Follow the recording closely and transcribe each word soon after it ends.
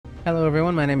Hello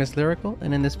everyone, my name is Lyrical,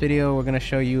 and in this video we're going to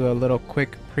show you a little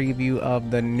quick preview of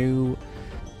the new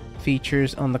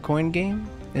features on the coin game.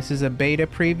 This is a beta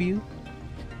preview.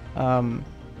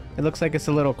 It looks like it's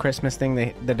a little Christmas thing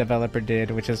the developer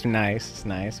did, which is nice. It's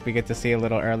nice. We get to see a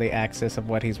little early access of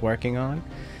what he's working on.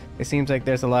 It seems like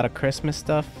there's a lot of Christmas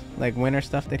stuff, like winter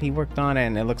stuff that he worked on,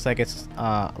 and it looks like it's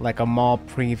like a mall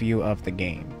preview of the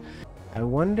game. I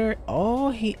wonder, oh,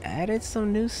 he added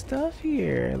some new stuff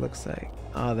here, it looks like.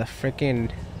 Oh, the freaking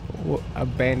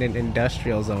abandoned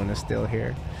industrial zone is still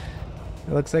here.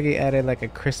 It looks like he added like a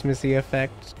Christmassy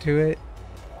effect to it.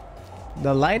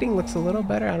 The lighting looks a little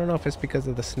better. I don't know if it's because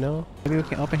of the snow. Maybe we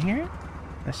can open here?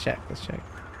 Let's check, let's check.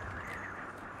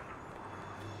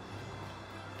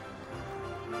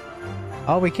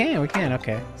 Oh, we can,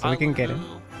 okay. So we can get it.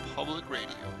 Public Radio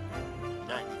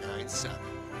 99.7.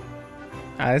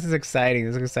 Ah, this is exciting.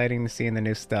 This is exciting to see in the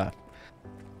new stuff.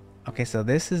 Okay, so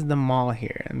this is the mall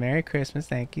here. Merry Christmas.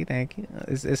 Thank you, thank you.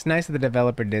 It's nice that the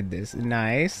developer did this.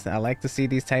 Nice. I like to see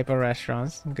these type of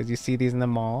restaurants because you see these in the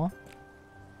mall.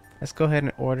 Let's go ahead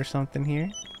and order something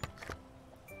here.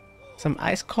 Some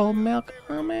ice cold milk.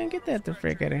 Oh man, get that the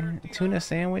frick out of here. Tuna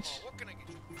sandwich.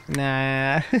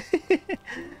 Nah.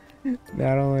 No,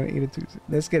 I don't want to eat a tuna.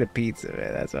 Let's get a pizza,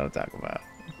 man. That's what I'm talking about.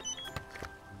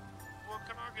 What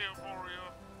can I get for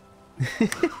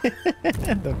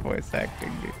you? The voice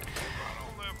acting, dude.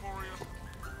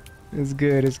 It's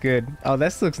good, it's good. Oh,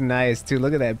 this looks nice too.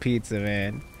 Look at that pizza,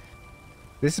 man.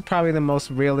 This is probably the most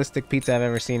realistic pizza I've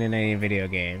ever seen in any video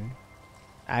game.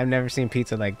 I've never seen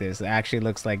pizza like this. It actually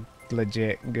looks like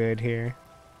legit good here.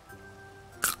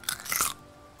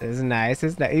 It's nice.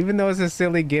 It's not, even though it's a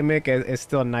silly gimmick, it's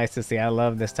still nice to see. I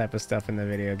love this type of stuff in the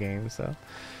video game. So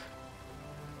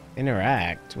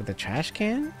interact with the trash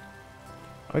can.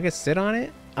 Oh, we could sit on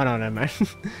it. Oh no, never mind.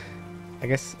 I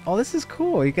guess. Oh, this is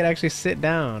cool. You could actually sit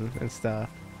down and stuff.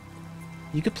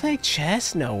 You could play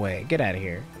chess. No way. Get out of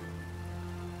here.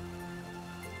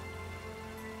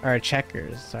 Or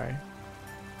checkers. Sorry.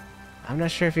 I'm not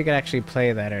sure if you could actually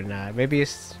play that or not. Maybe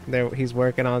it's there. He's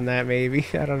working on that. Maybe.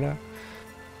 I don't know.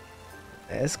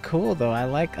 It's cool though. I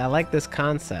like this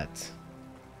concept.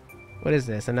 What is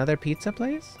this? Another pizza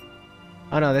place?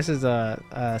 Oh no, this is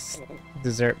a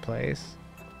dessert place.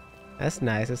 That's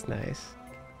nice. That's nice.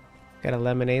 Got a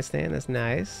lemonade stand. That's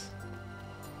nice.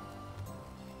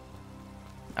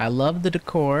 I love the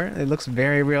decor. It looks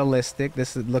very realistic.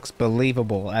 This looks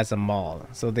believable as a mall.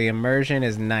 So the immersion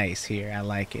is nice here. I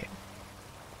like it.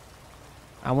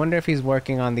 I wonder if he's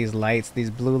working on these lights, these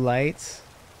blue lights.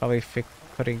 Probably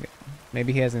putting.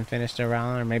 Maybe he hasn't finished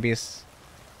around, or maybe it's.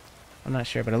 I'm not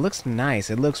sure, but it looks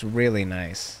nice. It looks really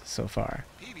nice so far.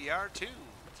 PBR tunes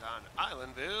on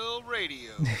Islandville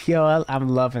Radio. Yo, I'm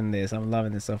loving this. I'm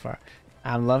loving this so far.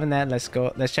 I'm loving that. Let's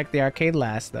go. Let's check the arcade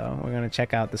last, though. We're gonna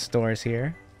check out the stores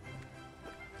here.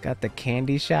 Got the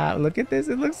candy shop. Look at this.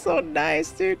 It looks so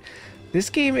nice, dude. This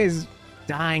game is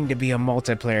dying to be a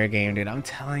multiplayer game, dude. I'm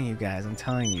telling you guys. I'm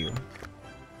telling you.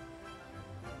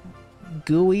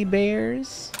 Gooey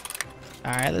bears.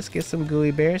 All right, let's get some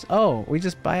gooey bears. Oh, we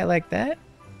just buy it like that?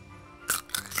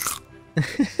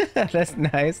 That's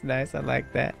nice. Nice. I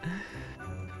like that.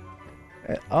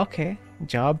 Okay.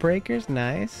 Jawbreakers.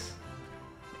 Nice.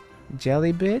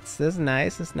 Jelly bits. That's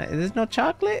nice. That's nice. There's no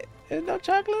chocolate? There's no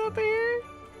chocolate up here?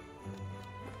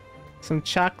 Some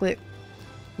chocolate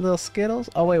little Skittles.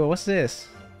 Oh, wait. What's this?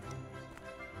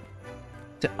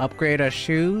 To upgrade our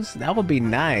shoes? That would be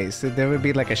nice. There would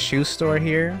be like a shoe store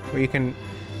here where you can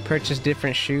purchase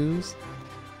different shoes.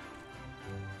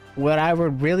 What I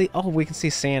would really... Oh, we can see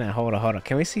Santa. Hold on.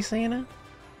 Can we see Santa?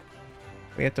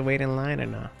 We have to wait in line or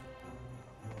no?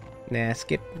 Nah,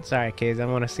 skip. Sorry, kids. I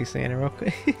want to see Santa real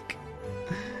quick.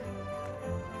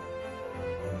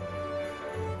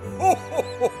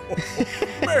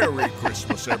 Merry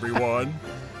Christmas, everyone.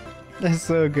 That's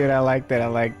so good. I like that. I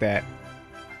like that.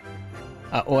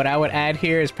 What I would add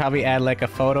here is probably add like a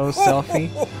photo selfie.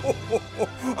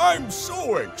 I'm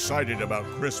so excited about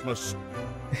Christmas.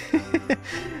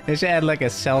 They should add like a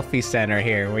selfie center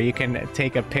here where you can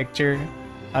take a picture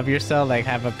of yourself, like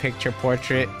have a picture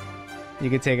portrait. You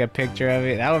could take a picture of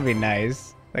it. That would be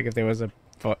nice. Like if there was a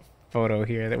photo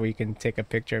here that we can take a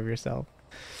picture of yourself.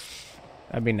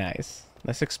 That'd be nice.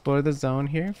 Let's explore the zone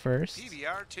here first.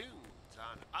 PBR tunes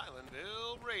on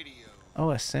Islandville Radio.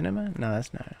 Oh, a cinema? No,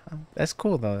 that's not. That's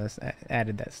cool though. Let's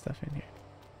added that stuff in here.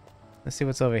 Let's see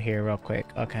what's over here real quick.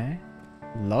 Okay.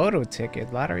 Lotto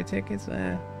tickets, lottery tickets.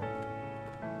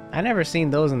 I never seen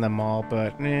those in the mall,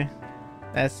 but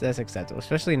that's acceptable,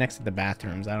 especially next to the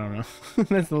bathrooms. I don't know.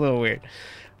 That's a little weird.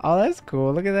 Oh, that's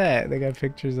cool. Look at that. They got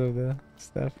pictures of the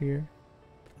stuff here.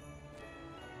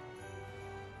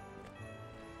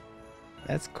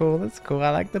 That's cool. That's cool. I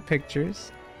like the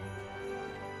pictures.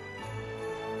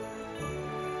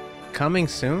 Coming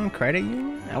soon, credit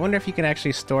union? I wonder if you can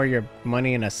actually store your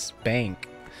money in a bank.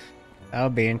 That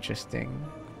would be interesting.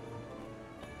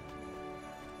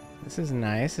 This is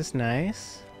nice. It's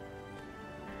nice.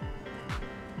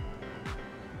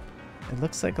 It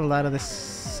looks like a lot of the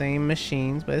same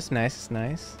machines, but it's nice. It's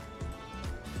nice.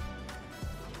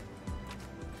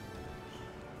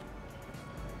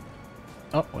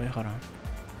 Oh, wait, hold on.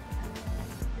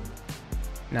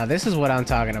 Now this is what I'm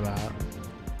talking about.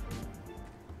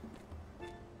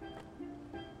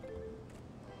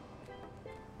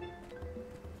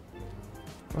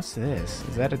 What's this?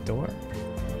 Is that a door?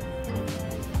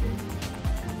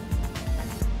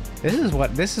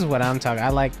 This is what I'm talking. I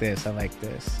like this. I like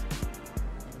this.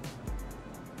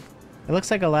 It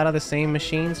looks like a lot of the same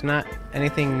machines, not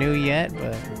anything new yet,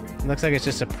 but it looks like it's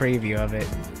just a preview of it.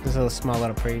 Just a small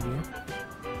little preview.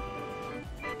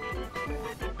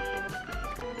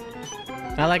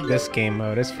 I like this game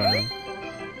mode. It's fun.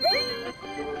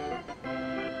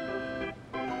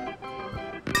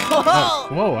 Oh,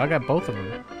 whoa, I got both of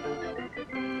them.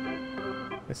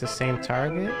 It's the same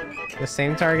target? The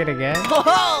same target again?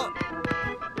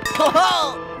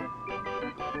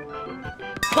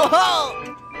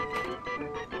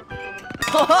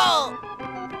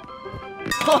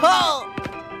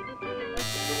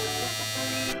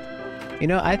 You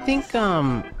know, I think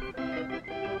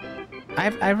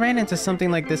I ran into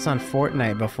something like this on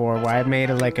Fortnite before, where I made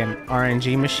like an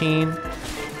RNG machine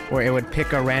where it would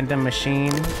pick a random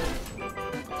machine,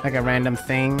 like a random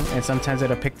thing, and sometimes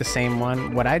it'll pick the same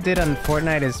one. What I did on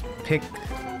Fortnite is pick,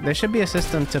 there should be a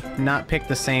system to not pick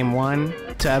the same one,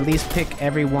 to at least pick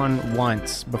every one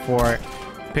once before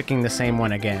picking the same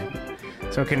one again.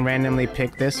 So it can randomly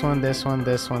pick this one, this one,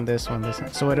 this one, this one, this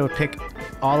one. So it would pick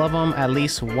all of them at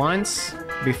least once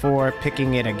before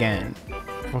picking it again,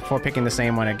 before picking the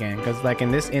same one again. Because like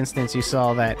in this instance, you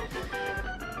saw that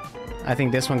I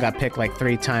think this one got picked like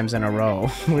 3 times in a row,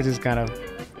 which is kind of,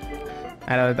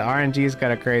 I know the RNG is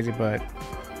kind of crazy, but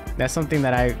that's something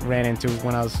that I ran into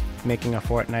when I was making a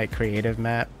Fortnite creative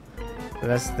map. So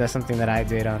that's something that I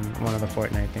did on one of the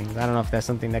Fortnite things. I don't know if that's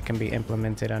something that can be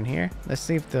implemented on here. Let's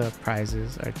see if the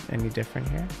prizes are any different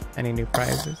here. Any new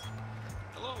prizes?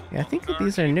 Yeah, I think that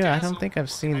these are new. I don't think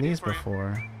I've seen these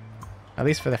before. At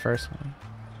least for the first one.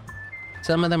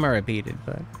 Some of them are repeated,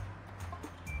 but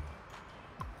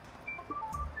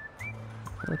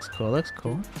it looks cool. Looks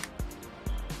cool.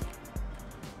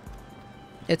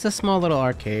 It's a small little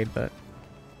arcade, but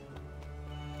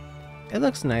it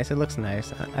looks nice. It looks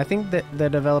nice. I think that the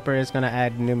developer is going to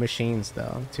add new machines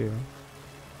though too.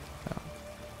 So.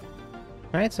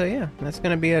 Alright, so yeah, that's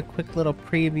going to be a quick little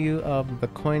preview of the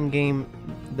coin game,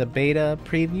 the beta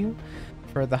preview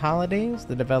for the holidays.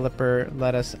 The developer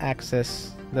let us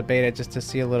access the beta just to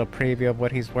see a little preview of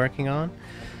what he's working on.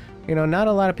 You know, not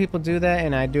a lot of people do that,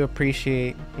 and I do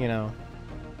appreciate, you know,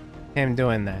 him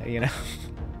doing that, you know.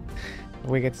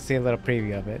 We get to see a little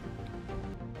preview of it.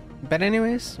 But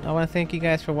anyways, I want to thank you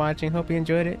guys for watching. Hope you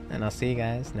enjoyed it, and I'll see you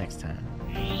guys next time.